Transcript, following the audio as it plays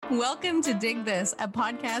Welcome to Dig This, a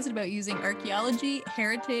podcast about using archaeology,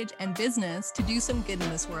 heritage, and business to do some good in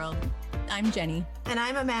this world. I'm Jenny. And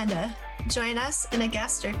I'm Amanda. Join us and a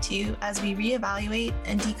guest or two as we reevaluate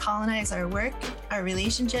and decolonize our work, our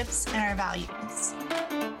relationships, and our values.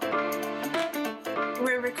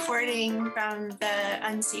 We're recording from the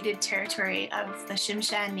unceded territory of the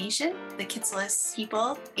Tsimshian Nation, the Kitsillas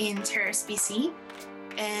people in Terrace, BC.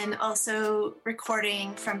 And also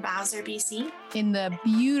recording from Bowser, BC. In the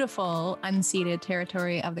beautiful unceded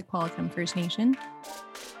territory of the Qualicum First Nation.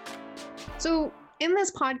 So in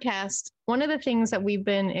this podcast, one of the things that we've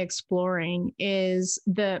been exploring is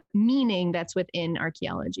the meaning that's within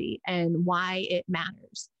archaeology and why it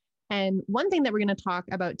matters. And one thing that we're going to talk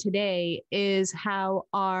about today is how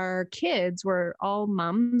our kids, we're all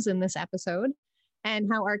mums in this episode, and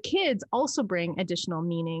how our kids also bring additional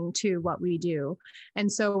meaning to what we do.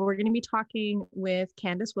 And so we're going to be talking with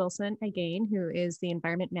Candace Wilson again, who is the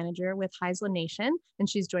environment manager with Haisla Nation, and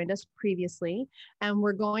she's joined us previously. And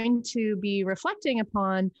we're going to be reflecting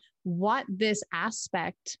upon what this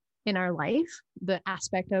aspect in our life, the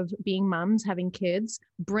aspect of being mums, having kids,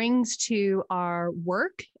 brings to our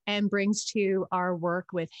work and brings to our work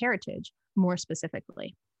with heritage, more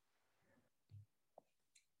specifically.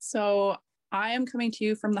 So I am coming to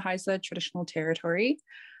you from the Haisla Traditional Territory.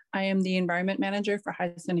 I am the Environment Manager for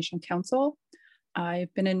Haisla Nation Council.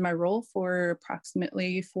 I've been in my role for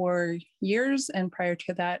approximately 4 years, and prior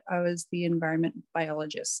to that, I was the Environment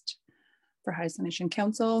Biologist for Haisla Nation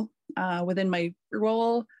Council. Within my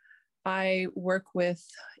role, I work with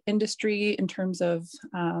industry in terms of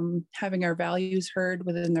having our values heard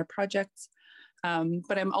within their projects.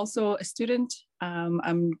 But I'm also a student.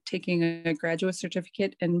 I'm taking a graduate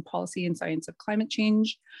certificate in policy and science of climate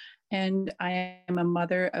change. And I am a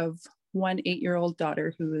mother of one 8-year-old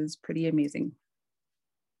daughter who is pretty amazing.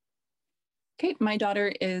 Okay, my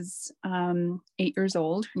daughter is 8 years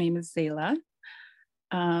old. Her name is Zayla.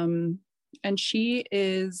 And she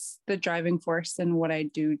is the driving force in what I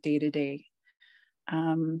do day to day.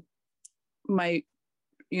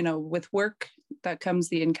 With work, that comes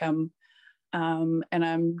the income. And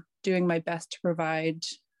I'm doing my best to provide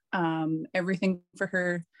everything for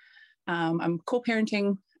her. I'm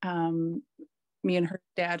co-parenting. Me and her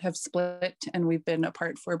dad have split, and we've been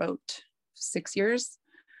apart for about 6 years.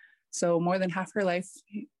 So more than half her life,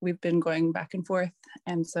 we've been going back and forth.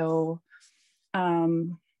 And so,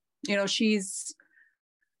 she's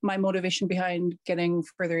my motivation behind getting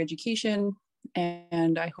further education.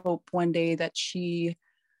 And I hope one day that she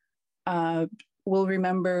will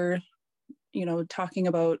remember talking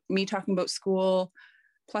about school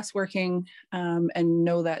plus working, and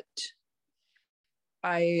know that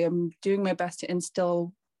I am doing my best to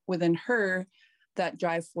instill within her that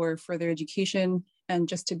drive for further education and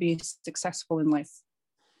just to be successful in life.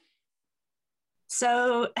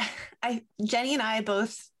 So Jenny and I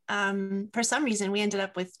both, for some reason, we ended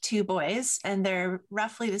up with 2 boys, and they're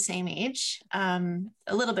roughly the same age, a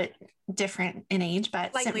little bit different in age,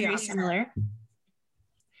 but very similar.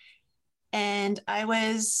 And I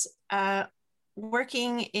was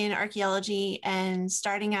working in archaeology and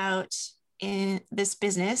starting out in this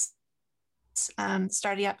business,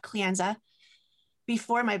 starting up Clianza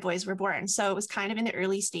before my boys were born. So it was kind of in the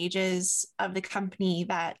early stages of the company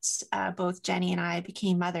that both Jenny and I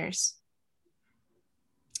became mothers.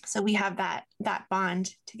 So we have that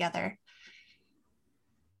bond together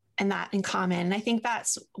and that in common. And I think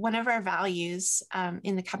that's one of our values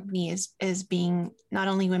in the company is being not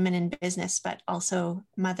only women in business, but also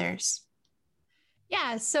mothers.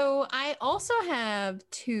 Yeah, so I also have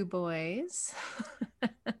 2 boys,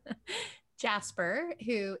 Jasper,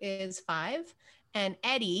 who is 5, and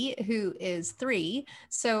Eddie, who is 3.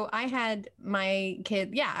 So I had my kid.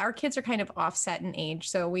 Yeah, our kids are kind of offset in age.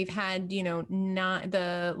 So we've had, not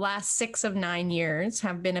the last 6 of 9 years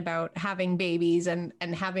have been about having babies and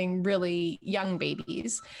having really young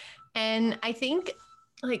babies. And I think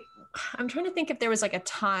I'm trying to think if there was like a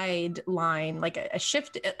tide line, like a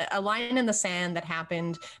shift, a line in the sand that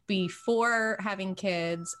happened before having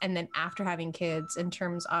kids and then after having kids in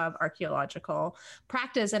terms of archaeological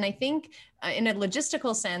practice. And I think in a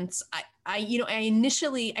logistical sense, I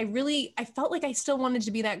felt like I still wanted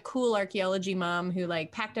to be that cool archaeology mom who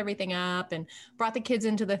packed everything up and brought the kids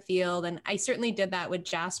into the field. And I certainly did that with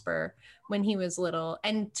Jasper when he was little,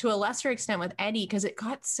 and to a lesser extent with Eddie, because it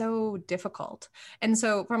got so difficult. And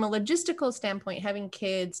so from a logistical standpoint, having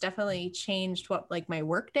kids definitely changed what my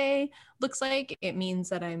work day looks like. It means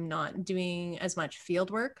that I'm not doing as much field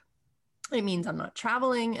work. It means I'm not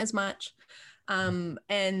traveling as much. And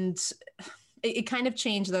it kind of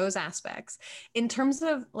changed those aspects. In terms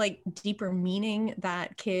of like deeper meaning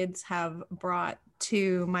that kids have brought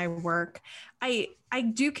to my work, I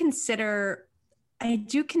do consider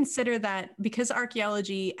that because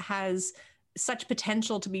archaeology has such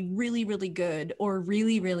potential to be really, really good or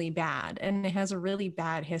really, really bad, and it has a really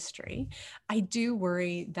bad history, I do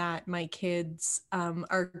worry that my kids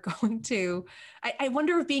are going to, I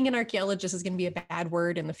wonder if being an archaeologist is going to be a bad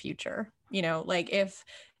word in the future. You know, like if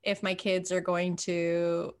my kids are going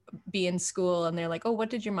to be in school and they're like, oh, what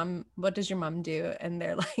does your mom do? And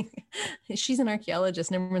they're like, she's an archaeologist.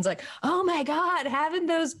 And everyone's like, oh my God, haven't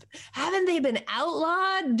they been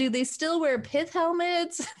outlawed? Do they still wear pith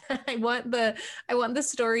helmets? I want the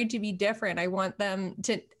story to be different. I want them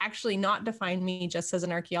to actually not define me just as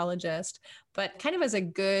an archaeologist, but kind of as a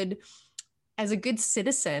good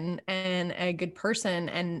citizen and a good person.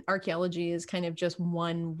 And archaeology is kind of just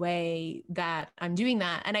one way that I'm doing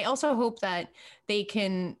that. And I also hope that they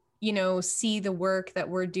can, you know, see the work that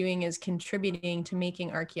we're doing as contributing to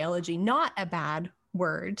making archaeology not a bad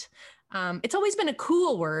word. It's always been a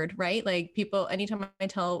cool word, right? Like people, anytime I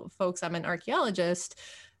tell folks I'm an archaeologist,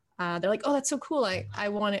 they're like, oh, that's so cool. I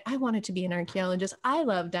wanted to be an archaeologist. I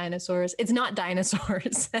love dinosaurs. It's not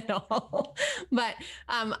dinosaurs at all. But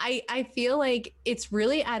I feel like it's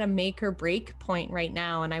really at a make or break point right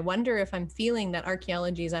now. And I wonder if I'm feeling that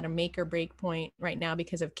archaeology is at a make or break point right now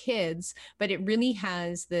because of kids, but it really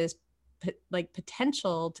has this like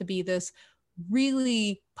potential to be this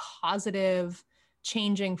really positive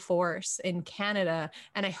changing force in Canada.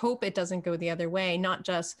 And I hope it doesn't go the other way, not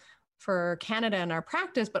just for Canada and our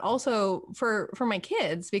practice, but also for my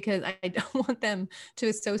kids, because I don't want them to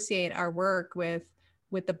associate our work with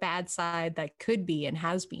the bad side that could be and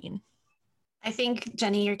has been. I think,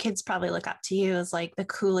 Jenny, your kids probably look up to you as like the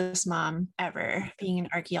coolest mom ever, being an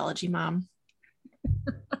archaeology mom.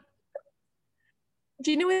 Do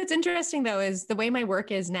you know what's interesting though, is the way my work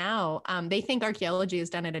is now, they think archaeology is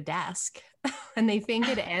done at a desk and they think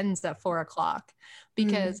it ends at 4:00.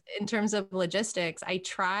 Because in terms of logistics, I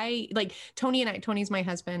try, like Tony's my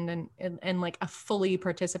husband and like a fully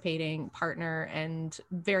participating partner and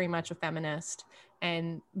very much a feminist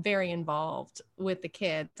and very involved with the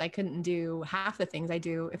kids. I couldn't do half the things I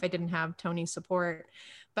do if I didn't have Tony's support.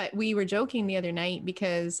 But we were joking the other night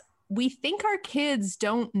because we think our kids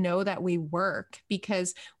don't know that we work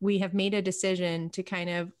because we have made a decision to kind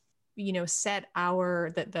of, you know, set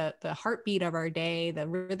the heartbeat of our day, the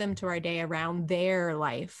rhythm to our day around their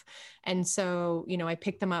life. And so, you know, I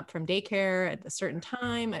pick them up from daycare at a certain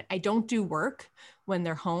time. I don't do work when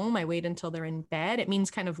they're home. I wait until they're in bed. It means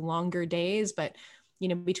kind of longer days, but you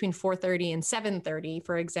know, between 4:30 and 7:30,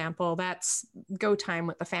 for example, that's go time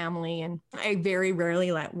with the family. And I very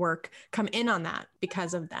rarely let work come in on that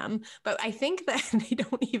because of them. But I think that they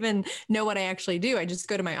don't even know what I actually do. I just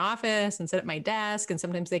go to my office and sit at my desk. And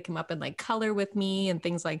sometimes they come up and like color with me and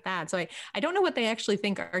things like that. So I don't know what they actually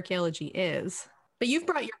think archaeology is. But you've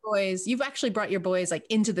actually brought your boys like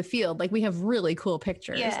into the field. Like we have really cool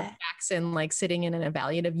pictures of Jackson like sitting in an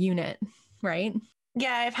evaluative unit, right?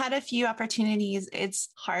 Yeah, I've had a few opportunities.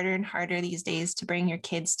 It's harder and harder these days to bring your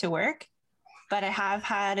kids to work, but I have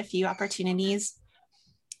had a few opportunities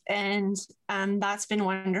and that's been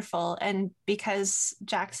wonderful. And because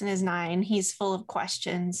Jackson is 9, he's full of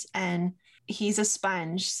questions and he's a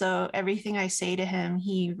sponge. So everything I say to him,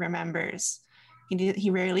 he remembers. He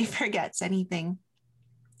rarely forgets anything.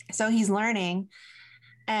 So he's learning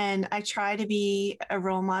and I try to be a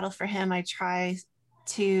role model for him. I try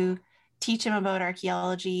to teach him about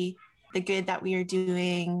archaeology, the good that we are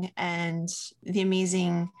doing, and the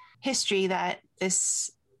amazing history that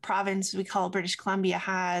this province we call British Columbia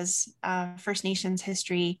has. First Nations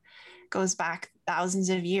history goes back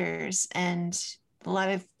thousands of years, and a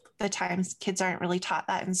lot of the times kids aren't really taught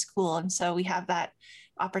that in school. And so we have that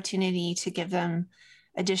opportunity to give them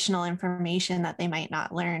additional information that they might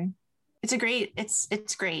not learn. It's great. It's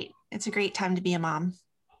a great time to be a mom.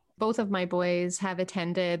 Both of my boys have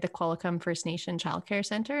attended the Qualicum First Nation Childcare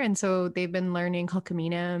Center. And so they've been learning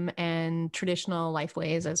Hulkaminam and traditional life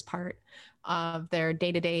ways as part of their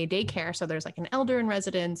day-to-day daycare. So there's like an elder in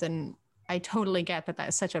residence. And I totally get that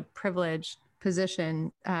is such a privileged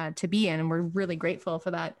position to be in. And we're really grateful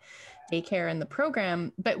for that daycare and the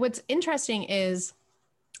program. But what's interesting is,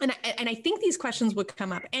 and I think these questions would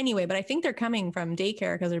come up anyway, but I think they're coming from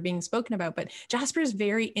daycare because they're being spoken about. But Jasper's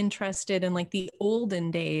very interested in like the olden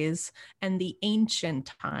days and the ancient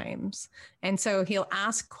times. And so he'll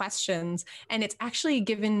ask questions, and it's actually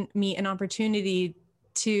given me an opportunity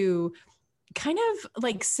to kind of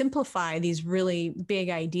like simplify these really big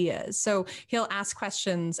ideas. So he'll ask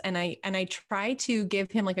questions and I try to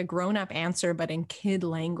give him like a grown-up answer, but in kid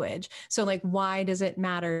language. So like, why does it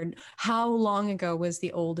matter? How long ago was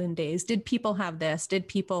the olden days? Did people have this? Did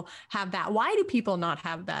people have that? Why do people not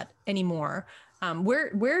have that anymore?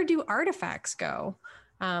 Where do artifacts go?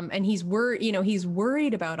 And he's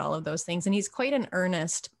worried about all of those things, and he's quite an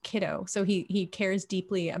earnest kiddo. So he cares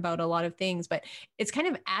deeply about a lot of things, but it's kind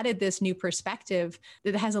of added this new perspective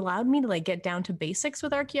that has allowed me to like get down to basics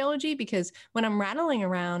with archaeology, because when I'm rattling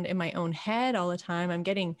around in my own head all the time, I'm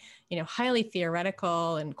getting, highly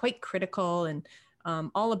theoretical and quite critical and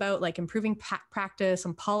all about like improving practice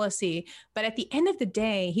and policy. But at the end of the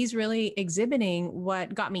day, he's really exhibiting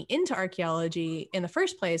what got me into archaeology in the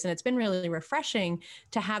first place. And it's been really refreshing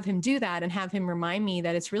to have him do that and have him remind me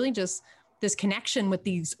that it's really just this connection with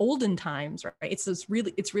these olden times, right? It's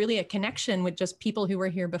really a connection with just people who were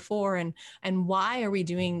here before, and why are we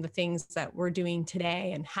doing the things that we're doing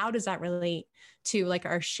today, and how does that relate to like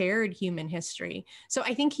our shared human history? So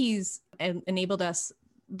I think he's enabled us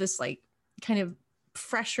this like kind of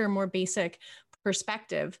fresher, more basic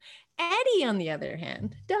perspective. Eddie, on the other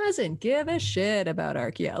hand, doesn't give a shit about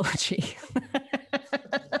archaeology.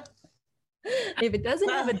 If it doesn't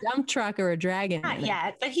have a dump truck or a dragon, not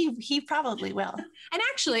yet, but he probably will. And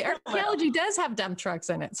actually, archaeology does have dump trucks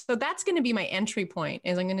in it, so that's going to be my entry point.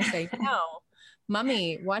 Is I'm going to say, no,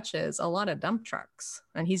 Mummy watches a lot of dump trucks,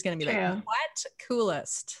 and he's going to be like, what?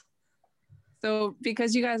 Coolest. So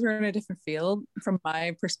because you guys are in a different field, from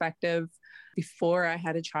my perspective, before I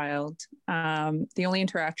had a child, the only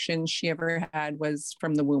interaction she ever had was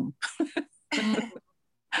from the womb.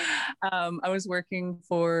 I was working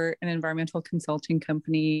for an environmental consulting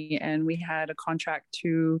company, and we had a contract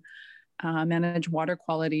to manage water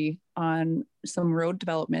quality on some road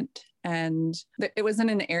development. And it was in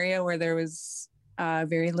an area where there was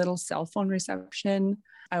very little cell phone reception.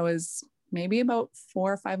 I was maybe about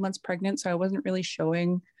 4 or 5 months pregnant, so I wasn't really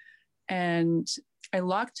showing. And I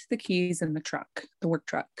locked the keys in the truck, the work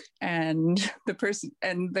truck, and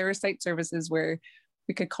there were site services where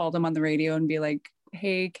we could call them on the radio and be like,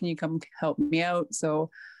 hey, can you come help me out? So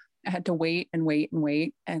I had to wait and wait and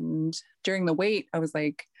wait. And during the wait, I was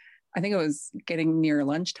like, I think it was getting near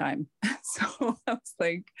lunchtime. So I was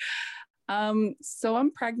like, so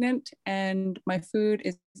I'm pregnant and my food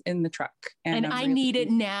is in the truck. And I need it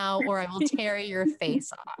now or I will tear your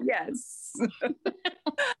face off. Yes.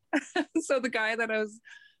 So the guy that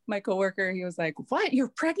my coworker, he was like, what?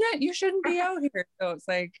 You're pregnant? You shouldn't be out here. So it's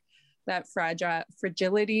like that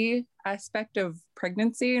fragility aspect of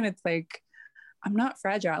pregnancy. And it's like, I'm not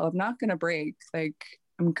fragile. I'm not going to break. Like,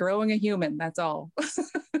 I'm growing a human. That's all.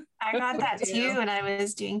 I got that too when I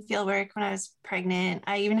was doing field work when I was pregnant.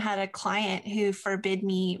 I even had a client who forbid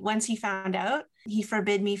me, once he found out, he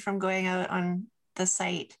forbid me from going out on the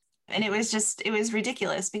site. And it was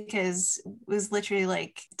ridiculous because it was literally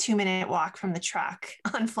like 2-minute walk from the truck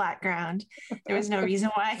on flat ground. There was no reason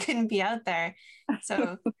why I couldn't be out there.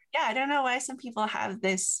 So yeah, I don't know why some people have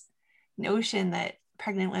this notion that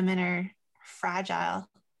pregnant women are fragile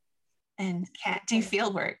and can't do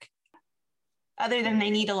field work, other than they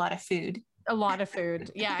need a lot of food. A lot of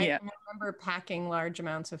food. Yeah, I remember packing large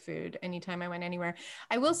amounts of food anytime I went anywhere.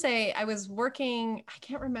 I will say I was working, I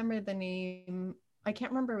can't remember the name. I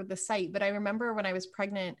can't remember the site, but I remember when I was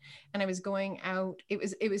pregnant and I was going out,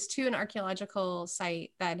 it was to an archaeological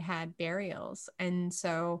site that had burials. And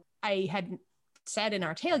so I had said in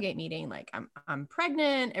our tailgate meeting, like, I'm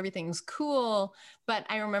pregnant, everything's cool. But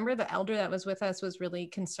I remember the elder that was with us was really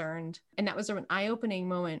concerned. And that was an eye-opening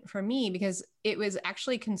moment for me because it was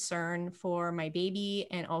actually concern for my baby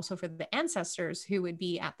and also for the ancestors who would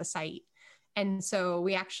be at the site. And so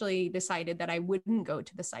we actually decided that I wouldn't go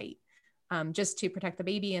to the site. Just to protect the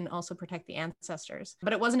baby and also protect the ancestors.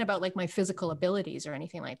 But it wasn't about like my physical abilities or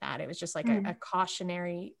anything like that. It was just like a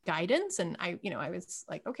cautionary guidance. And I was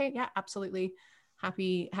like, okay, yeah, absolutely.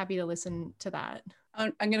 Happy to listen to that.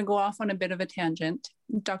 I'm going to go off on a bit of a tangent.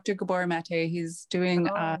 Dr. Gabor Mate, he's doing,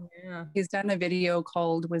 he's done a video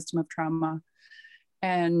called Wisdom of Trauma.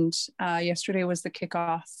 And yesterday was the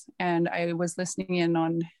kickoff and I was listening in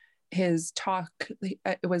on his talk.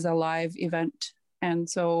 It was a live event. And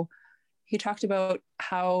so he talked about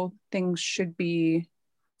how things should be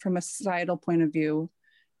from a societal point of view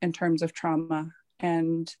in terms of trauma.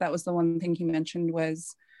 And that was the one thing he mentioned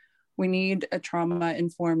was we need a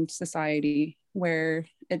trauma-informed society where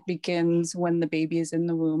it begins when the baby is in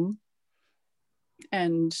the womb.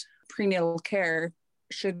 And prenatal care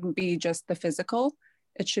shouldn't be just the physical,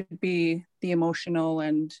 it should be the emotional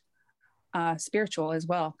and spiritual as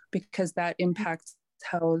well, because that impacts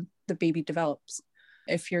how the baby develops.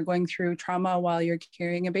 If you're going through trauma while you're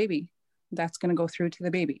carrying a baby, that's going to go through to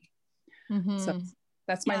the baby. Mm-hmm. So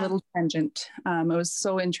that's my little tangent. It was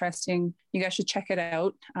so interesting. You guys should check it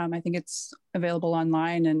out. I think it's available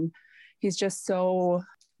online, and he's just so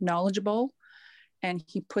knowledgeable, and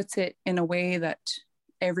he puts it in a way that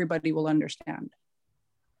everybody will understand.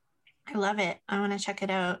 I love it. I want to check it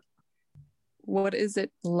out. What is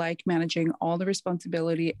it like managing all the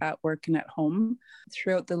responsibility at work and at home?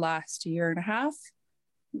 Throughout the last year and a half,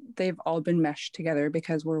 they've all been meshed together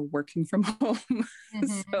because we're working from home.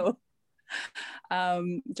 Mm-hmm. So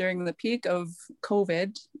during the peak of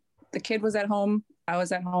COVID, the kid was at home, I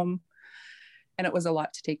was at home, and it was a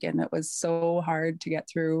lot to take in. It was so hard to get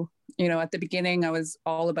through. You know, at the beginning, I was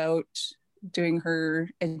all about doing her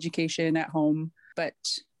education at home, but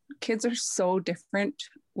kids are so different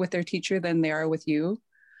with their teacher than they are with you.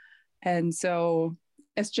 And so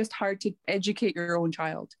it's just hard to educate your own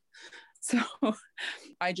child. So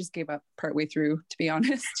I just gave up partway through, to be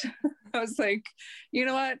honest. I was like, you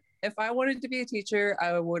know what? If I wanted to be a teacher,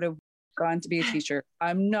 I would have gone to be a teacher.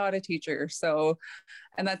 I'm not a teacher. So,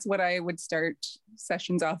 and that's what I would start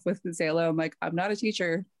sessions off with Zayla. I'm like, I'm not a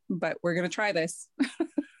teacher, but we're going to try this.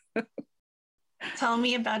 Tell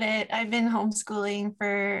me about it. I've been homeschooling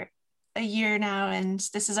for a year now, and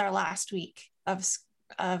this is our last week of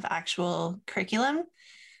actual curriculum.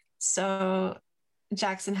 So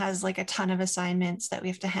Jackson has like a ton of assignments that we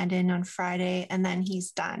have to hand in on Friday, and then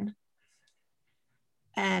he's done.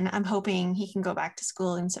 And I'm hoping he can go back to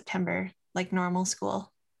school in September, like normal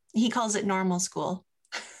school. He calls it normal school.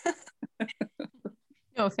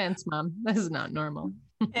 No offense, Mom. This is not normal.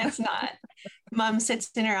 It's not. Mom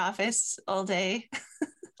sits in her office all day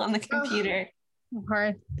on the computer.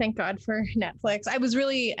 Hard. Thank God for Netflix. I was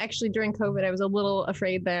really, actually during COVID, I was a little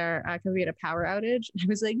afraid there because we had a power outage. I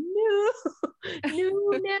was like, no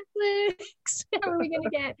Netflix. How are we going to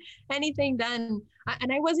get anything done?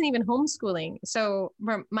 And I wasn't even homeschooling. So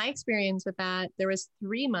from my experience with that, there was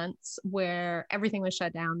 3 months where everything was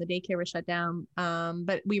shut down. The daycare was shut down,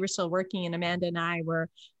 but we were still working, and Amanda and I were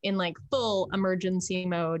in like full emergency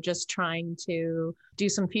mode, just trying to do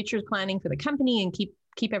some futures planning for the company and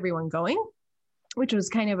keep everyone going, which was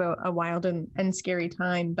kind of a wild and scary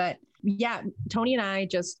time. But yeah, Tony and I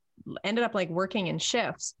just ended up like working in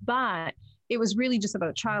shifts, but it was really just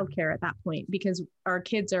about childcare at that point, because our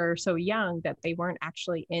kids are so young that they weren't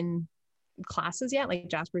actually in classes yet. Like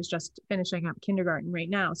Jasper's just finishing up kindergarten right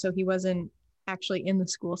now, so he wasn't actually in the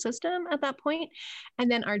school system at that point.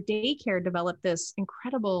 And then our daycare developed this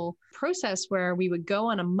incredible process where we would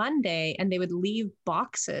go on a Monday and they would leave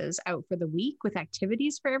boxes out for the week with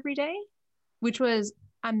activities for every day, which was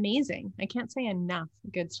amazing. I can't say enough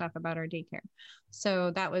good stuff about our daycare.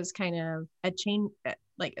 So that was kind of a change,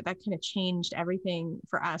 like that kind of changed everything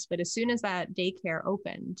for us. But as soon as that daycare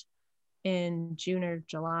opened in June or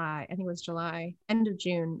July, I think it was July, end of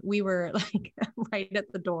June, we were like right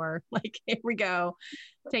at the door, like, here we go,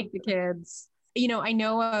 take the kids. You know, I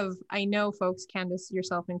know folks, Candace,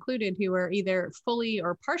 yourself included, who are either fully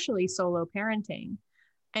or partially solo parenting.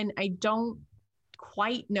 And I don't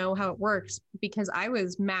quite know how it works because I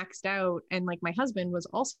was maxed out, and like my husband was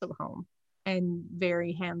also home and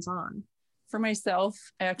very hands-on. For myself,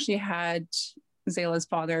 I actually had Zayla's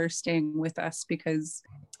father staying with us because...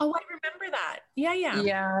 Oh, I remember that.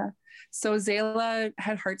 Yeah. So Zayla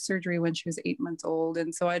had heart surgery when she was 8 months old.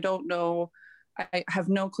 And so I don't know, I have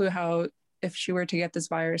no clue how, if she were to get this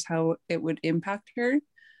virus, how it would impact her.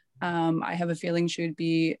 I have a feeling she would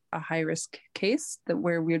be a high-risk case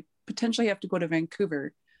where we would potentially have to go to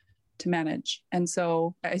Vancouver to manage. And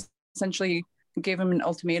so I essentially gave him an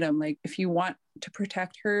ultimatum, like, if you want to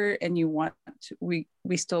protect her and you want to, we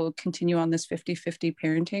still continue on this 50-50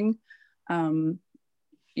 parenting,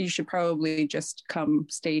 you should probably just come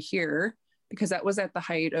stay here, because that was at the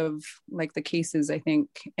height of like the cases, I think,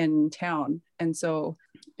 in town. And so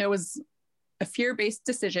it was a fear-based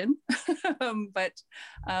decision, but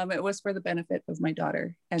it was for the benefit of my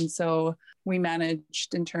daughter. And so we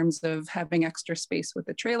managed in terms of having extra space with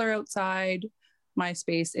the trailer outside, my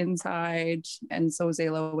space inside. And so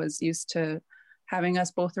Zayla was used to having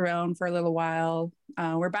us both around for a little while.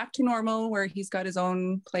 We're back to normal where he's got his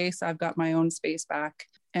own place. I've got my own space back,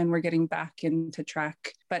 and we're getting back into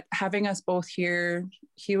track. But having us both here,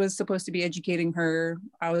 he was supposed to be educating her.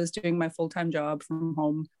 I was doing my full-time job from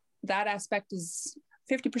home. That aspect is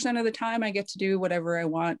 50% of the time I get to do whatever I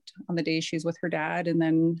want on the days she's with her dad. And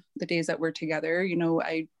then the days that we're together, you know,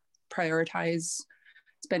 I prioritize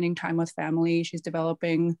spending time with family. She's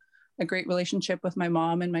developing a great relationship with my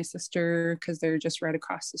mom and my sister because they're just right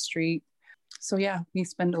across the street. So yeah, we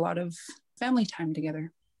spend a lot of family time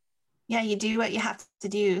together. Yeah, you do what you have to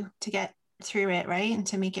do to get through it, right? And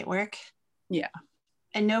to make it work. Yeah.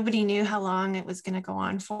 And nobody knew how long it was going to go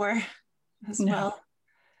on for as well.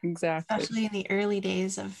 Exactly. Especially in the early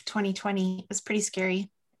days of 2020. It was pretty scary.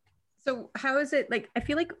 So how is it like, I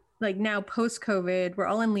feel like now post-COVID, we're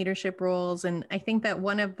all in leadership roles. And I think that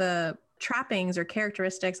one of the trappings or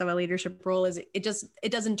characteristics of a leadership role is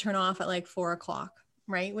it doesn't turn off at like 4:00,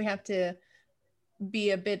 right? We have to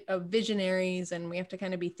be a bit of visionaries, and we have to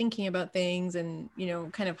kind of be thinking about things and, you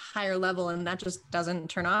know, kind of higher level, and that just doesn't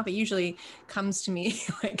turn off. It usually comes to me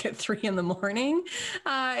like at 3 a.m.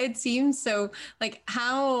 It seems. So like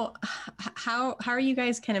how are you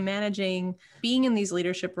guys kind of managing being in these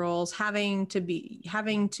leadership roles, having to be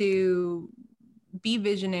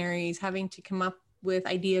visionaries, having to come up with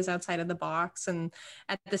ideas outside of the box, and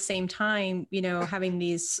at the same time, you know, having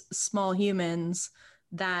these small humans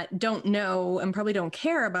that don't know and probably don't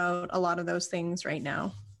care about a lot of those things right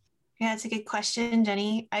now? Yeah, it's a good question,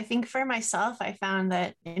 Jenny. I think for myself, I found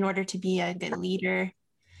that in order to be a good leader,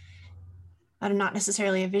 I'm not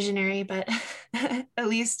necessarily a visionary, but at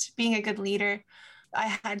least being a good leader,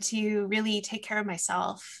 I had to really take care of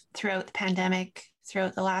myself throughout the pandemic,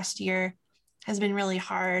 throughout the last year has been really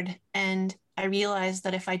hard. And I realized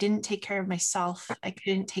that if I didn't take care of myself, I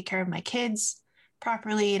couldn't take care of my kids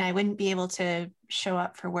properly, and I wouldn't be able to show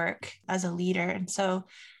up for work as a leader. And so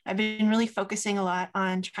I've been really focusing a lot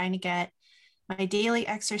on trying to get my daily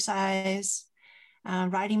exercise,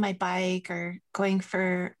 riding my bike or going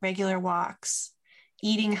for regular walks,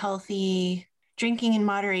 eating healthy, drinking in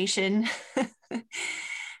moderation.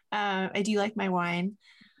 I do like my wine.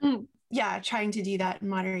 Yeah, trying to do that in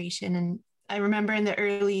moderation. And I remember in the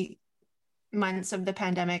early months of the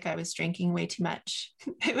pandemic, I was drinking way too much.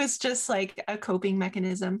 It was just like a coping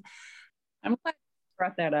mechanism. I'm glad you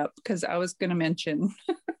brought that up, because I was going to mention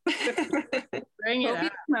Bring it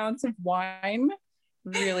up. amounts of wine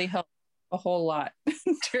really helped a whole lot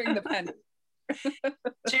during the pandemic.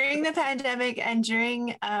 During the pandemic and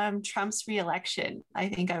during Trump's reelection, I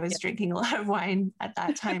think I was drinking a lot of wine at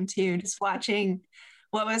that time too. Just watching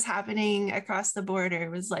what was happening across the border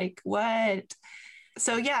was like, what?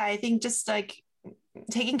 So yeah, I think just like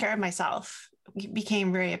taking care of myself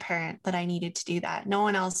became very apparent that I needed to do that. No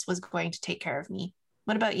one else was going to take care of me.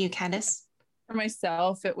 What about you, Candice? For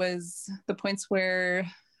myself, it was the points where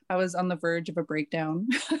I was on the verge of a breakdown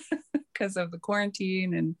because of the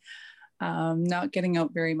quarantine and not getting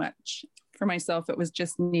out very much. For myself, it was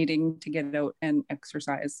just needing to get out and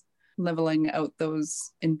exercise, leveling out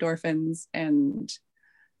those endorphins. And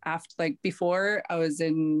after, like before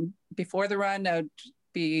the run, I would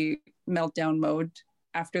be meltdown mode.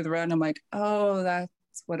 After the run, I'm like, oh,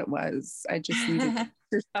 that's what it was. I just needed to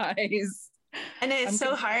exercise. And it's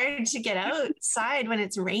so hard to get outside when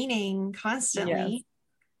it's raining constantly. Yes.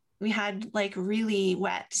 We had like really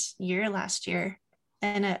wet year last year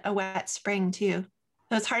and a wet spring too.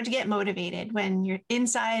 So it's hard to get motivated when you're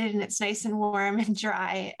inside and it's nice and warm and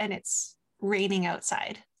dry and it's raining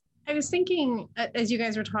outside. I was thinking as you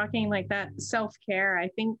guys were talking, like that self-care, I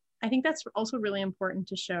think that's also really important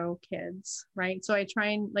to show kids, right? So I try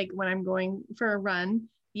and, like, when I'm going for a run,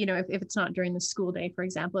 you know, if it's not during the school day, for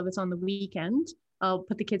example, if it's on the weekend, I'll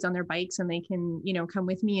put the kids on their bikes and they can, you know, come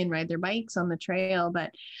with me and ride their bikes on the trail.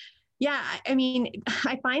 But yeah, I mean,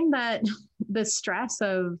 I find that the stress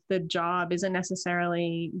of the job isn't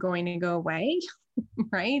necessarily going to go away,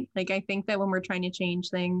 right? Like, I think that when we're trying to change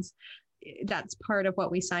things, that's part of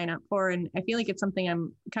what we sign up for. And I feel like it's something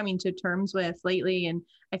I'm coming to terms with lately. And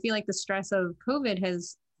I feel like the stress of COVID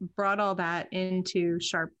has brought all that into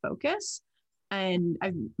sharp focus. And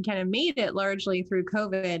I've kind of made it largely through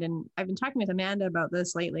COVID. And I've been talking with Amanda about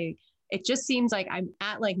this lately. It just seems like I'm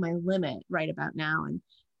at like my limit right about now. And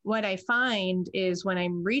what I find is when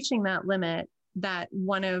I'm reaching that limit, that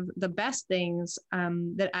one of the best things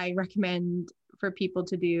that I recommend for people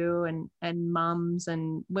to do, and moms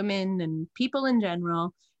and women and people in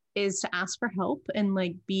general, is to ask for help and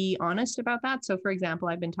like be honest about that. So for example,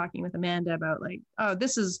 I've been talking with Amanda about like, oh,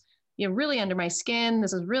 this is, you know, really under my skin.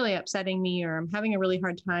 This is really upsetting me, or I'm having a really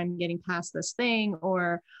hard time getting past this thing,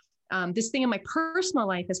 or this thing in my personal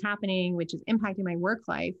life is happening, which is impacting my work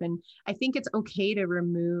life. And I think it's okay to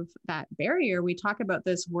remove that barrier. We talk about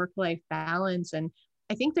this work-life balance, and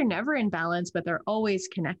I think they're never in balance, but they're always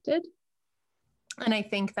connected. And I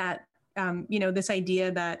think that, you know, this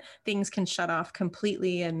idea that things can shut off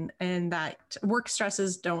completely and that work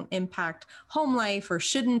stresses don't impact home life or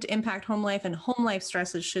shouldn't impact home life, and home life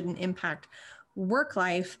stresses shouldn't impact work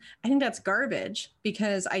life, I think that's garbage,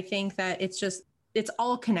 because I think that it's just it's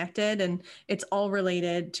all connected, and it's all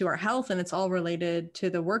related to our health, and it's all related to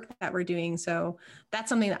the work that we're doing. So that's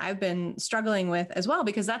something that I've been struggling with as well,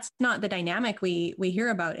 because that's not the dynamic we hear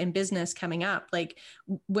about in business coming up. Like,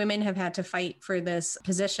 women have had to fight for this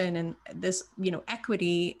position and this,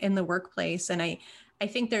 equity in the workplace. And I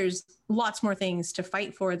think there's lots more things to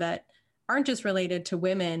fight for that aren't just related to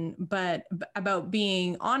women, but about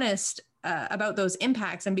being honest about those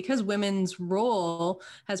impacts. And because women's role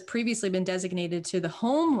has previously been designated to the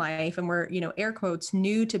home life, and we're, air quotes,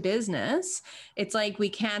 new to business, it's like we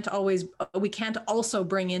can't also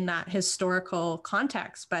bring in that historical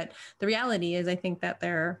context. But the reality is, I think that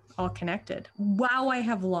they're all connected. Wow, I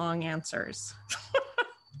have long answers.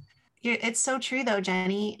 It's so true though,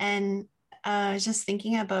 Jenny. And I was just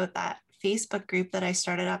thinking about that Facebook group that I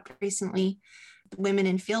started up recently, Women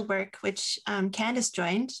in Fieldwork, which Candace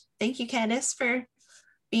joined. Thank you, Candace, for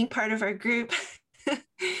being part of our group.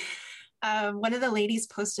 One of the ladies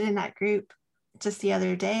posted in that group just the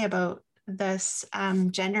other day about this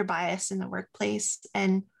gender bias in the workplace.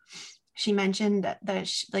 And she mentioned that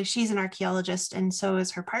she's an archaeologist, and so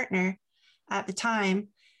is her partner. At the time,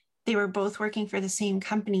 they were both working for the same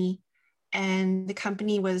company, and the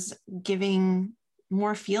company was giving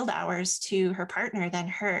more field hours to her partner than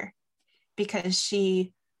her, because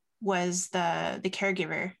she was the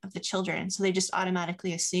caregiver of the children. So they just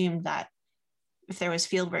automatically assumed that if there was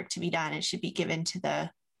field work to be done, it should be given to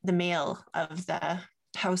the male of the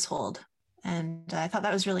household. And I thought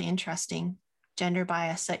that was really interesting, gender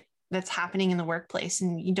bias that's happening in the workplace,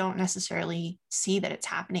 and you don't necessarily see that it's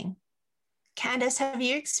happening. Candace, have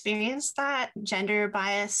you experienced that gender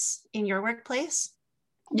bias in your workplace?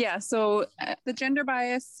 Yeah, so the gender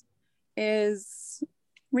bias is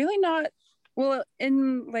really not, well,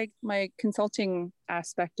 in like my consulting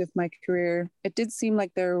aspect of my career, it did seem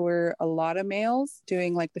like there were a lot of males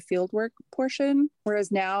doing like the field work portion,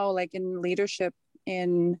 whereas now, like in leadership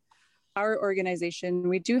in our organization,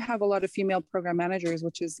 we do have a lot of female program managers,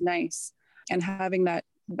 which is nice, and having that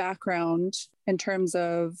background in terms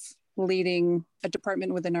of leading a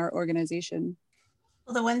department within our organization.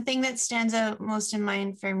 Well, the one thing that stands out most in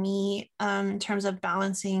mind for me in terms of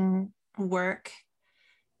balancing work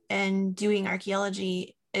and doing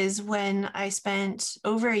archaeology is when I spent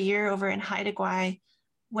over a year over in Haida Gwaii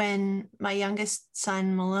when my youngest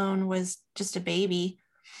son, Malone, was just a baby.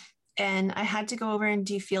 And I had to go over and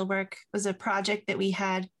do field work. It was a project that we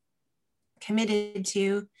had committed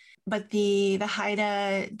to, but the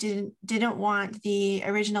Haida didn't want the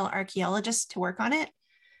original archaeologist to work on it.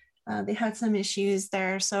 They had some issues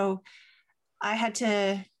there. So I had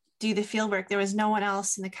to do the field work. There was no one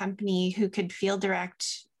else in the company who could field direct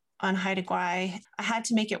on Haida Gwaii. I had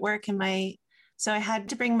to make it work so I had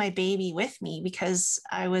to bring my baby with me because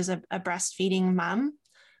I was a breastfeeding mom.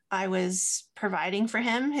 I was providing for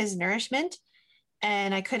him his nourishment,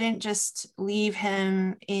 and I couldn't just leave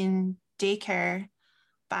him in daycare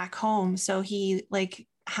back home. So he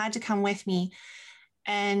had to come with me,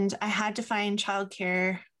 and I had to find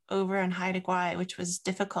childcare over on Haida Gwaii, which was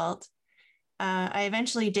difficult. I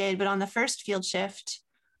eventually did, but on the first field shift,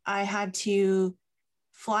 I had to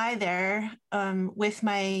fly there with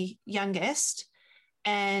my youngest,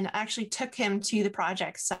 and actually took him to the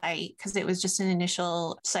project site because it was just an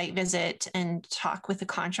initial site visit and talk with the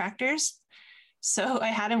contractors. So I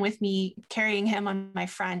had him with me, carrying him on my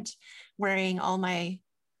front, wearing all my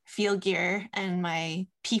field gear and my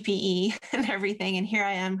PPE and everything. And here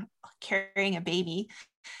I am carrying a baby,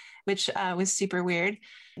 which was super weird.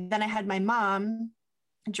 Then I had my mom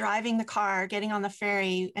driving the car, getting on the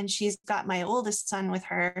ferry, and she's got my oldest son with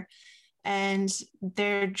her. And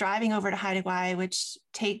they're driving over to Haida Gwaii, which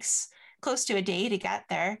takes close to a day to get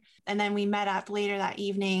there. And then we met up later that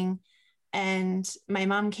evening, and my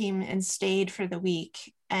mom came and stayed for the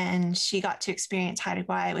week, and she got to experience Haida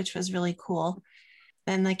Gwaii, which was really cool.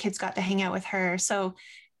 Then the kids got to hang out with her. So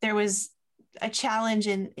there was a challenge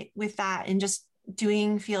with that, and just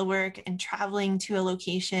doing field work and traveling to a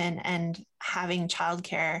location and having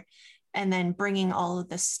childcare, and then bringing all of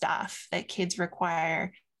the stuff that kids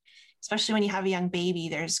require, especially when you have a young baby.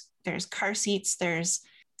 There's car seats, there's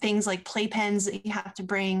things like playpens that you have to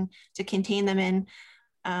bring to contain them in,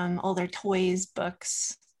 all their toys,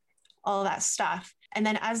 books, all that stuff. And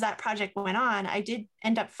then as that project went on, I did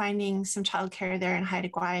end up finding some childcare there in Haida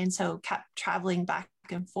Gwaii, and so kept traveling back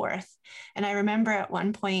and forth. And I remember at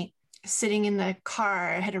one point sitting in the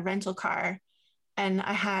car, I had a rental car, and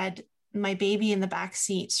I had my baby in the back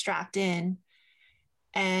seat strapped in.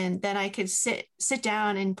 And then I could sit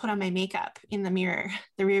down and put on my makeup in the mirror,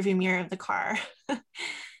 the rearview mirror of the car.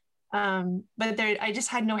 But there, I just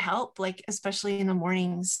had no help, like, especially in the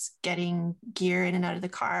mornings, getting gear in and out of the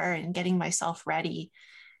car and getting myself ready.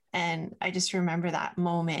 And I just remember that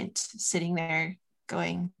moment sitting there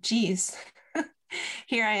going, geez,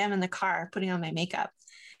 here I am in the car putting on my makeup.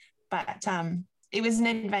 But it was an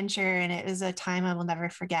adventure and it was a time I will never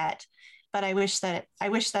forget. But I wish that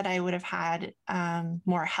I would have had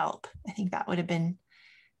more help. I think that would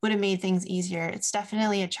have made things easier. It's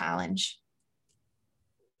definitely a challenge.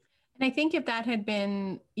 And I think if that had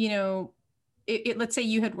been, let's say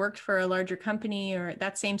you had worked for a larger company, or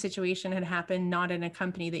that same situation had happened not in a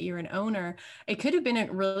company that you're an owner, it could have been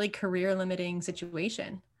a really career limiting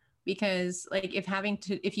situation. Because like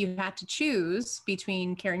if you had to choose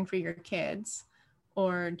between caring for your kids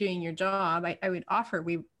or doing your job, I would offer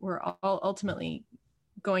we were all ultimately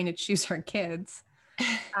going to choose our kids.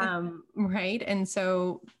 Right. And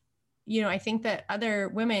so, I think that other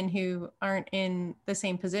women who aren't in the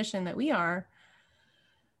same position that we are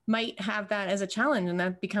might have that as a challenge, and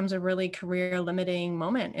that becomes a really career limiting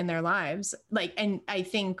moment in their lives. And I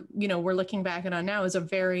think, we're looking back on now as a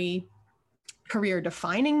very career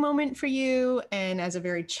defining moment for you and as a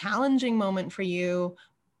very challenging moment for you.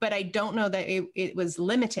 But I don't know that it was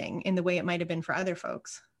limiting in the way it might have been for other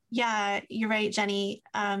folks. Yeah, you're right, Jenny.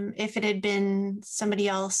 If it had been somebody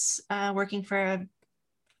else working for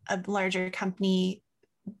a larger company,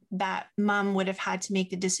 that mom would have had to make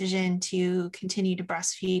the decision to continue to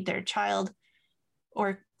breastfeed their child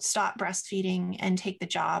or stop breastfeeding and take the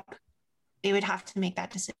job. They would have to make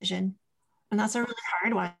that decision. And that's a really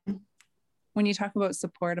hard one. When you talk about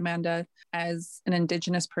support, Amanda, as an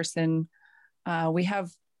Indigenous person, we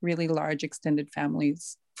have really large extended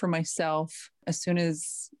families. For myself, as soon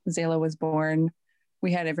as Zayla was born,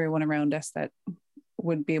 we had everyone around us that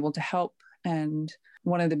would be able to help. And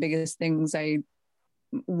one of the biggest things I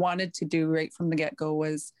wanted to do right from the get-go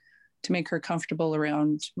was to make her comfortable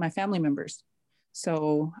around my family members.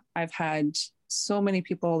 So I've had so many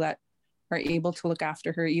people that are able to look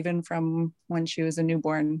after her, even from when she was a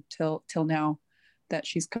newborn till now, that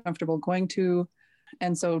she's comfortable going to.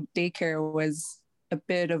 And so daycare was a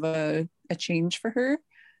bit of a change for her,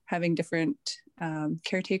 having different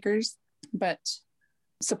caretakers. But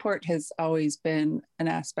support has always been an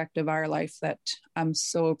aspect of our life that I'm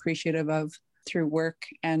so appreciative of through work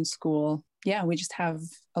and school. Yeah, we just have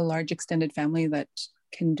a large extended family that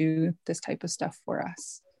can do this type of stuff for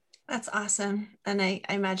us. That's awesome. And I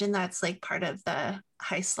imagine that's like part of the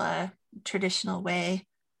Haisla traditional way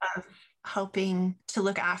of helping to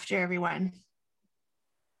look after everyone.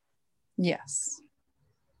 Yes.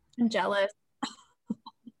 I'm jealous.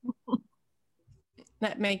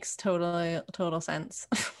 That makes total sense.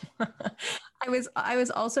 I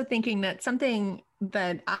was also thinking that something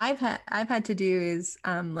that I've had to do is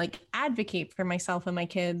advocate for myself and my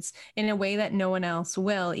kids in a way that no one else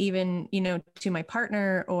will, even to my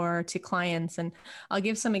partner or to clients. And I'll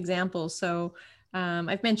give some examples. So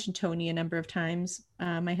I've mentioned Tony a number of times,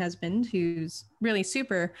 my husband, who's really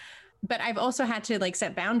super. But I've also had to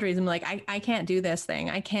set boundaries. I'm like, I can't do this thing.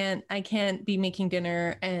 I can't be making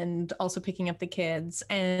dinner and also picking up the kids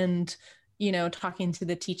and, talking to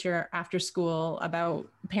the teacher after school about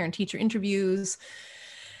parent teacher interviews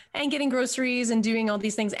and getting groceries and doing all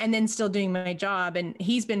these things and then still doing my job. And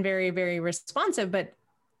he's been very, very responsive, but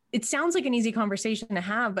it sounds like an easy conversation to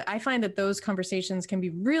have, but I find that those conversations can be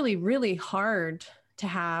really, really hard to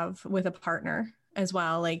have with a partner as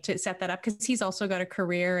well, to set that up, because he's also got a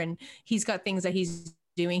career and he's got things that he's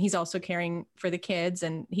doing. He's also caring for the kids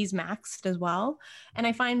and he's maxed as well. And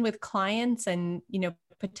I find with clients and,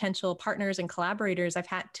 potential partners and collaborators, I've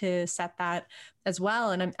had to set that as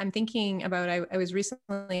well. And I'm thinking about, I was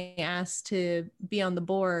recently asked to be on the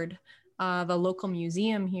board of a local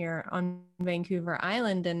museum here on Vancouver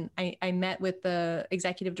Island. And I met with the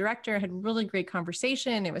executive director, had a really great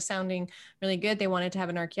conversation. It was sounding really good. They wanted to have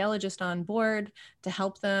an archaeologist on board to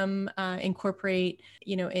help them incorporate,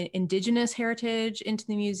 Indigenous heritage into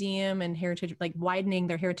the museum and heritage, widening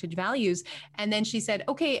their heritage values. And then she said,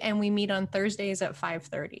 okay, and we meet on Thursdays at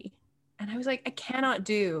 5:30. And I was like, I cannot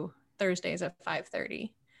do Thursdays at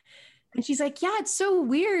 5:30. And she's like, yeah, it's so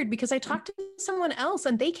weird because I talked to someone else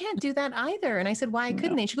and they can't do that either. And I said, why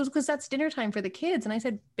couldn't they? She goes, because that's dinner time for the kids. And I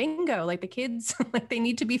said, bingo, the kids, they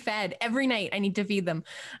need to be fed every night. I need to feed them.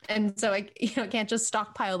 And so I can't just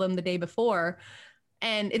stockpile them the day before.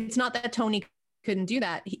 And it's not that Tony couldn't do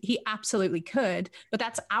that. He absolutely could, but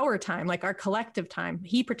that's our time, our collective time.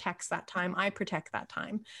 He protects that time. I protect that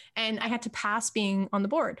time. And I had to pass being on the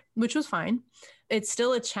board, which was fine. It's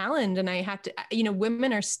still a challenge. And I have to,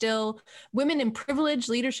 women in privileged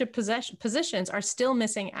leadership positions are still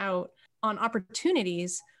missing out on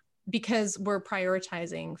opportunities because we're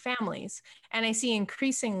prioritizing families. And I see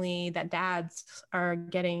increasingly that dads are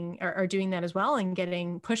doing that as well and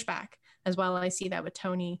getting pushback as well. I see that with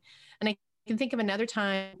Tony. And I can think of another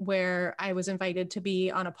time where I was invited to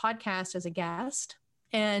be on a podcast as a guest.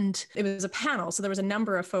 And it was a panel. So there was a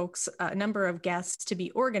number of folks, a number of guests to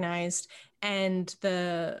be organized. And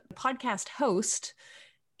the podcast host,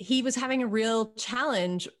 he was having a real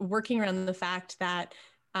challenge working around the fact that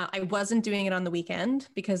I wasn't doing it on the weekend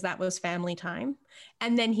because that was family time.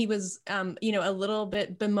 And then he was, a little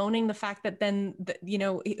bit bemoaning the fact that then,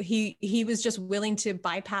 he was just willing to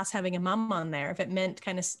bypass having a mom on there if it meant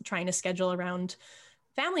kind of trying to schedule around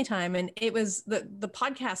family time. And it was the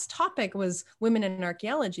podcast topic was women in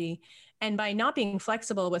archaeology. And by not being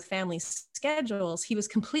flexible with family schedules, he was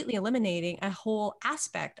completely eliminating a whole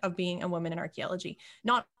aspect of being a woman in archaeology.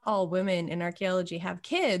 Not all women in archaeology have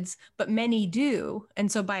kids, but many do.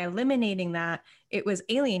 And so by eliminating that, it was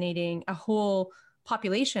alienating a whole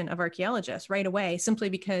population of archaeologists right away, simply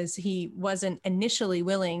because he wasn't initially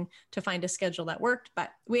willing to find a schedule that worked.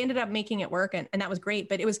 But we ended up making it work, and that was great.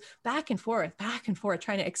 But it was back and forth,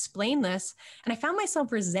 trying to explain this. And I found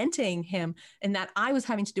myself resenting him in that I was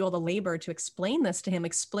having to do all the labor to explain this to him,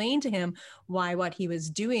 explain to him why what he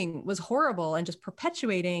was doing was horrible and just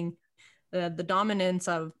perpetuating the dominance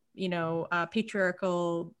of,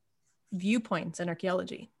 patriarchal viewpoints in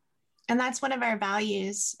archaeology. And that's one of our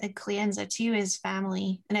values at Clianza too, is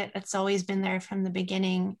family. And it's always been there from the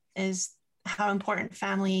beginning, is how important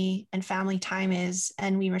family and family time is.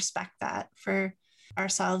 And we respect that for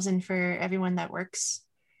ourselves and for everyone that works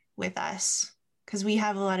with us. Because we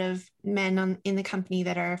have a lot of men in the company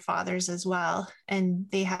that are fathers as well, and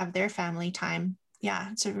they have their family time.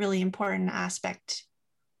 Yeah, it's a really important aspect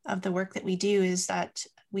of the work that we do, is that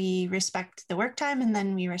we respect the work time and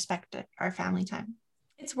then we respect our family time.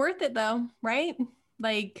 It's worth it though, right?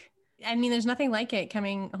 There's nothing like it,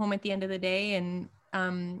 coming home at the end of the day and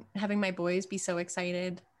having my boys be so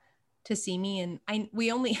excited to see me. And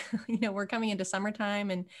we only, we're coming into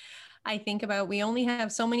summertime, and I think about, we only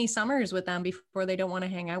have so many summers with them before they don't want to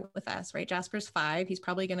hang out with us, right? Jasper's 5. He's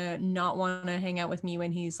probably going to not want to hang out with me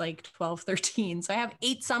when he's like 12, 13. So I have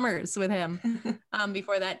 8 summers with him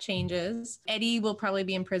before that changes. Eddie will probably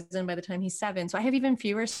be in prison by the time he's 7. So I have even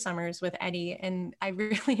fewer summers with Eddie. And I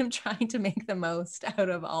really am trying to make the most out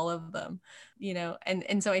of all of them,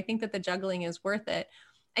 and so I think that the juggling is worth it.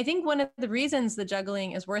 I think one of the reasons the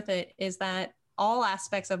juggling is worth it is that all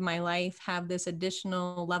aspects of my life have this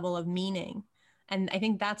additional level of meaning. And I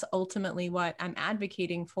think that's ultimately what I'm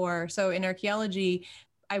advocating for. So in archaeology,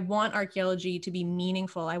 I want archaeology to be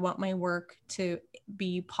meaningful. I want my work to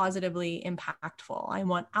be positively impactful. I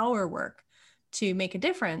want our work to make a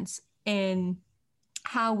difference in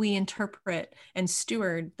how we interpret and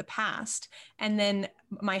steward the past. And then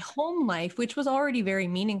my home life, which was already very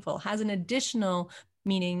meaningful, has an additional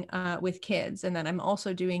meaning with kids. And then I'm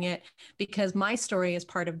also doing it because my story is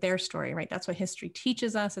part of their story, right? That's what history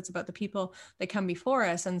teaches us. It's about the people that come before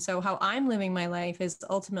us. And so how I'm living my life is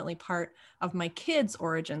ultimately part of my kids'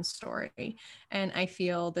 origin story. And I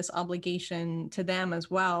feel this obligation to them as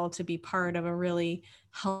well to be part of a really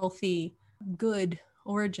healthy, good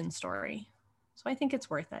origin story. So I think it's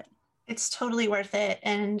worth it. It's totally worth it.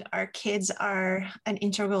 And our kids are an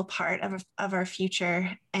integral part of our future.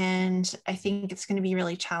 And I think it's going to be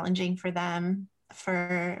really challenging for them,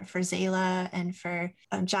 for Zayla and for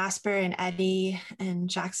Jasper and Eddie and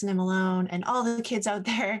Jackson and Malone and all the kids out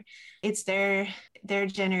there. It's their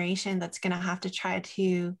generation that's going to have to try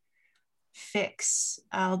to fix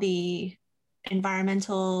all the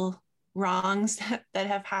environmental wrongs that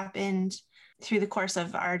have happened through the course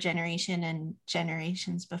of our generation and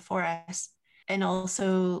generations before us. And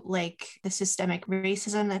also like the systemic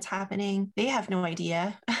racism that's happening. They have no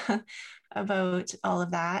idea about all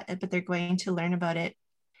of that, but they're going to learn about it.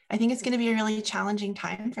 I think it's going to be a really challenging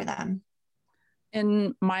time for them.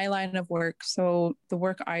 In my line of work, so the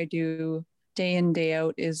work I do day in, day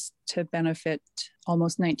out is to benefit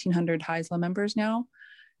almost 1,900 HISLA members now.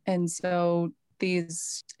 And so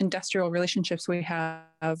these industrial relationships we have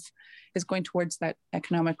is going towards that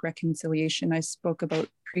economic reconciliation I spoke about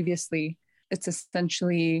previously. It's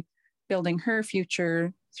essentially building her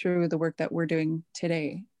future through the work that we're doing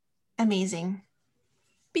today. Amazing.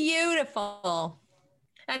 Beautiful.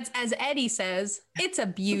 That's, as Eddie says, it's a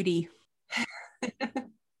beauty.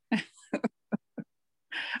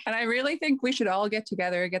 And I really think we should all get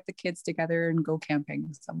together, get the kids together and go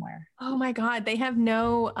camping somewhere. Oh my God. They have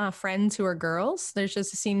no friends who are girls. There's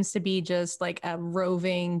just seems to be just like a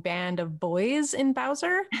roving band of boys in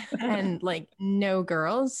Bowser and like no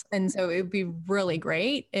girls. And so it would be really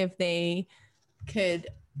great if they could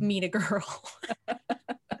meet a girl.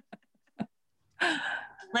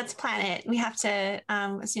 Let's plan it. We have to,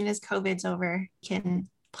 as soon as COVID's over, we can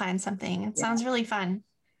plan something. It sounds really fun.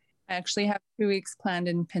 I actually have 2 weeks planned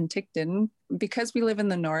in Penticton. Because we live in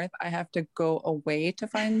the north, I have to go away to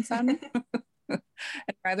find sun. And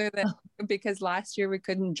rather than, because last year we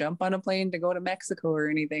couldn't jump on a plane to go to Mexico or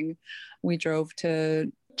anything, we drove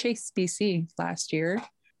to Chase, BC last year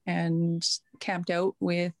and camped out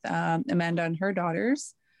with Amanda and her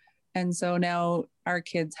daughters. And so now our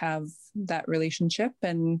kids have that relationship,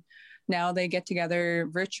 and now they get together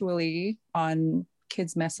virtually on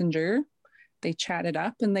Kids Messenger. They chat it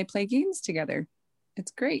up and they play games together.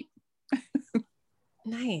 It's great.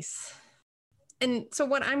 Nice. And so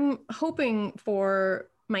what I'm hoping for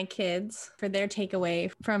my kids, for their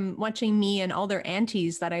takeaway from watching me and all their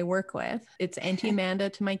aunties that I work with, it's Auntie Amanda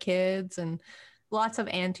to my kids and lots of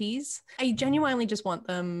aunties. I genuinely just want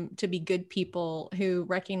them to be good people who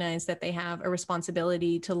recognize that they have a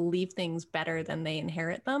responsibility to leave things better than they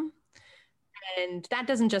inherit them. And that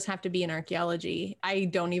doesn't just have to be in archaeology. I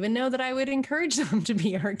don't even know that I would encourage them to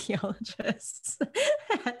be archaeologists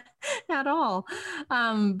at all.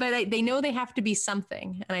 But they know they have to be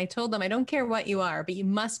something. And I told them, I don't care what you are, but you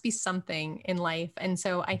must be something in life. And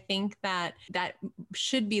so I think that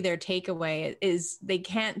should be their takeaway is they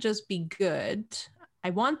can't just be good.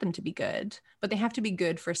 I want them to be good, but they have to be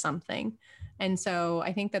good for something. And so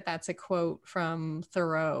I think that that's a quote from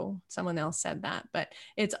Thoreau. Someone else said that, but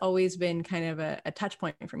it's always been kind of a touch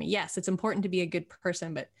point for me. Yes, it's important to be a good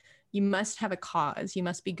person, but you must have a cause. You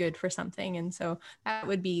must be good for something. And so that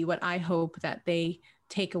would be what I hope that they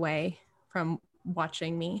take away from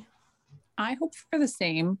watching me. I hope for the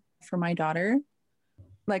same for my daughter.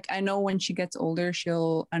 Like, I know when she gets older,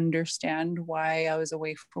 she'll understand why I was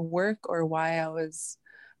away for work or why I was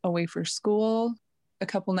away for school. A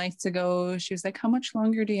couple nights ago, she was like, how much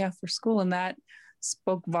longer do you have for school? And that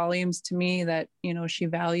spoke volumes to me that, you know, she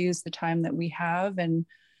values the time that we have. And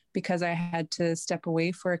because I had to step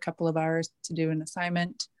away for a couple of hours to do an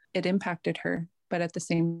assignment, it impacted her. But at the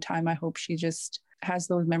same time, I hope she just has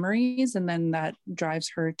those memories, and then that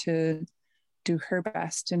drives her to do her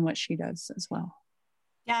best in what she does as well.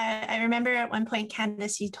 Yeah, I remember at one point,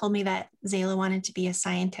 Candace, you told me that Zayla wanted to be a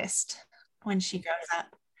scientist when she grows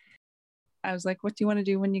up. I was like, what do you want to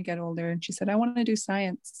do when you get older? And she said, I want to do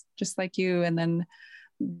science, just like you. And then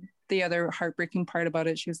the other heartbreaking part about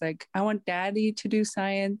it, she was like, I want daddy to do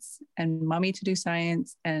science and mommy to do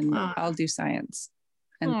science, and I'll do science.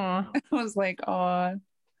 And I was like, oh,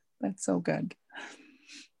 that's so good.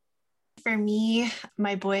 For me,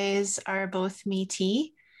 my boys are both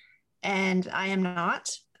Métis and I am not.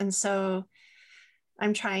 And so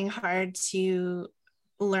I'm trying hard to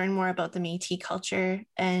learn more about the Métis culture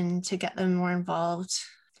and to get them more involved.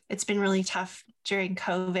 It's been really tough during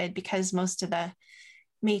COVID because most of the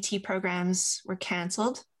Métis programs were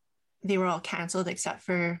canceled. They were all canceled except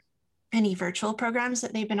for any virtual programs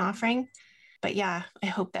that they've been offering. But yeah, I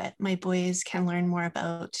hope that my boys can learn more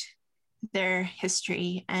about their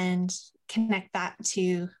history and connect that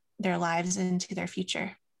to their lives and to their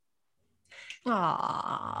future.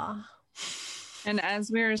 Aww. And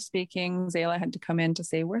as we were speaking, Zayla had to come in to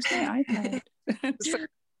say, where's my iPad? So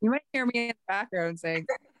you might hear me in the background saying,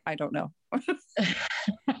 I don't know.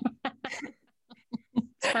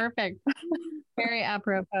 Perfect. Very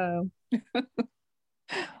apropos.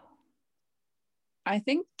 I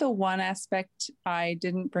think the one aspect I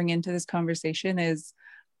didn't bring into this conversation is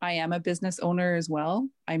I am a business owner as well.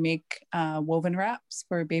 I make woven wraps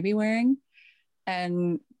for baby wearing.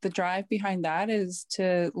 And the drive behind that is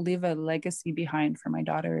to leave a legacy behind for my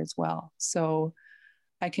daughter as well. So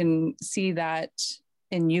I can see that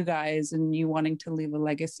in you guys and you wanting to leave a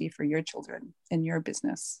legacy for your children in your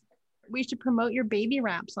business. We should promote your baby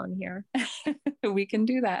wraps on here. We can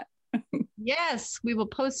do that. Yes, we will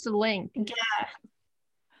post a link. Yeah.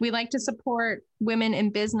 We like to support women in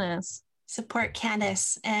business. Support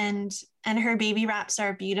Candace, and her baby wraps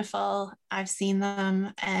are beautiful. I've seen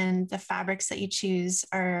them, and the fabrics that you choose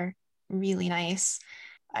are really nice.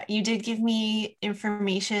 You did give me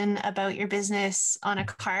information about your business on a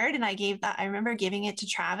card, and I remember giving it to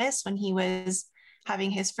Travis when he was having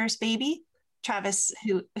his first baby. Travis,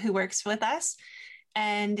 who works with us,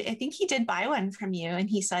 and I think he did buy one from you, and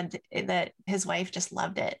he said that his wife just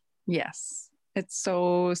loved it. Yes. It's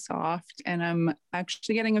so soft, and I'm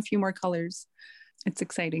actually getting a few more colors. It's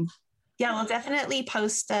exciting. Yeah, we'll definitely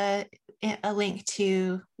post a link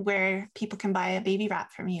to where people can buy a baby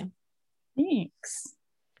wrap from you. Thanks.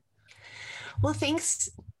 Well, thanks,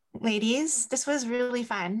 ladies. This was really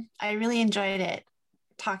fun. I really enjoyed it,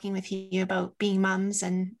 talking with you about being moms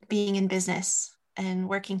and being in business. and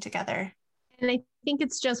working together. And I think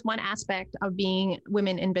it's just one aspect of being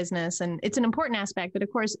women in business. And it's an important aspect, but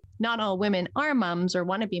of course, not all women are moms or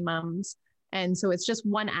want to be moms. And so it's just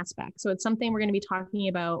one aspect. So it's something we're going to be talking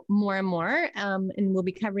about more and more. And we'll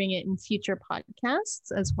be covering it in future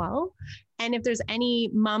podcasts as well. And if there's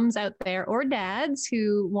any moms out there or dads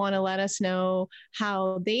who want to let us know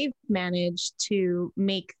how they've managed to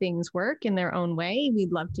make things work in their own way,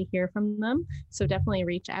 we'd love to hear from them. So definitely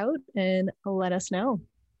reach out and let us know.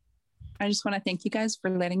 I just want to thank you guys for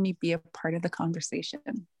letting me be a part of the conversation.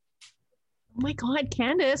 Oh my God,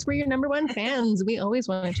 Candace, we're your number one fans. We always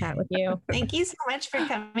want to chat with you. Thank you so much for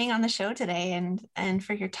coming on the show today and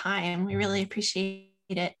for your time. We really appreciate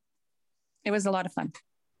it. It was a lot of fun.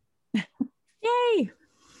 Yay.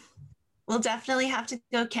 We'll definitely have to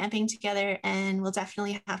go camping together, and we'll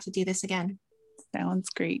definitely have to do this again. Sounds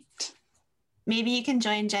great. Maybe you can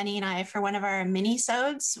join Jenny and I for one of our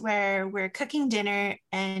mini-sodes where we're cooking dinner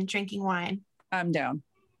and drinking wine. I'm down.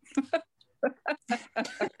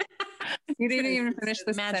 You didn't even finish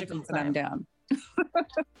the sentence, and I'm down.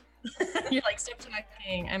 You're like, step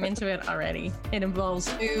talking. I'm into it already. It involves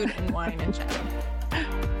food and wine and chatting.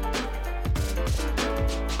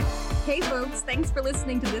 Hey folks, thanks for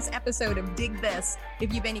listening to this episode of Dig This. If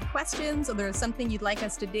you have any questions or there's something you'd like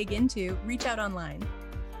us to dig into, reach out online.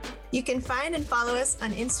 You can find and follow us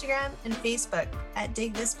on Instagram and Facebook at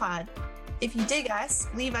Dig This Pod. If you dig us,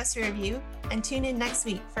 leave us a review and tune in next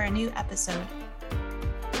week for a new episode.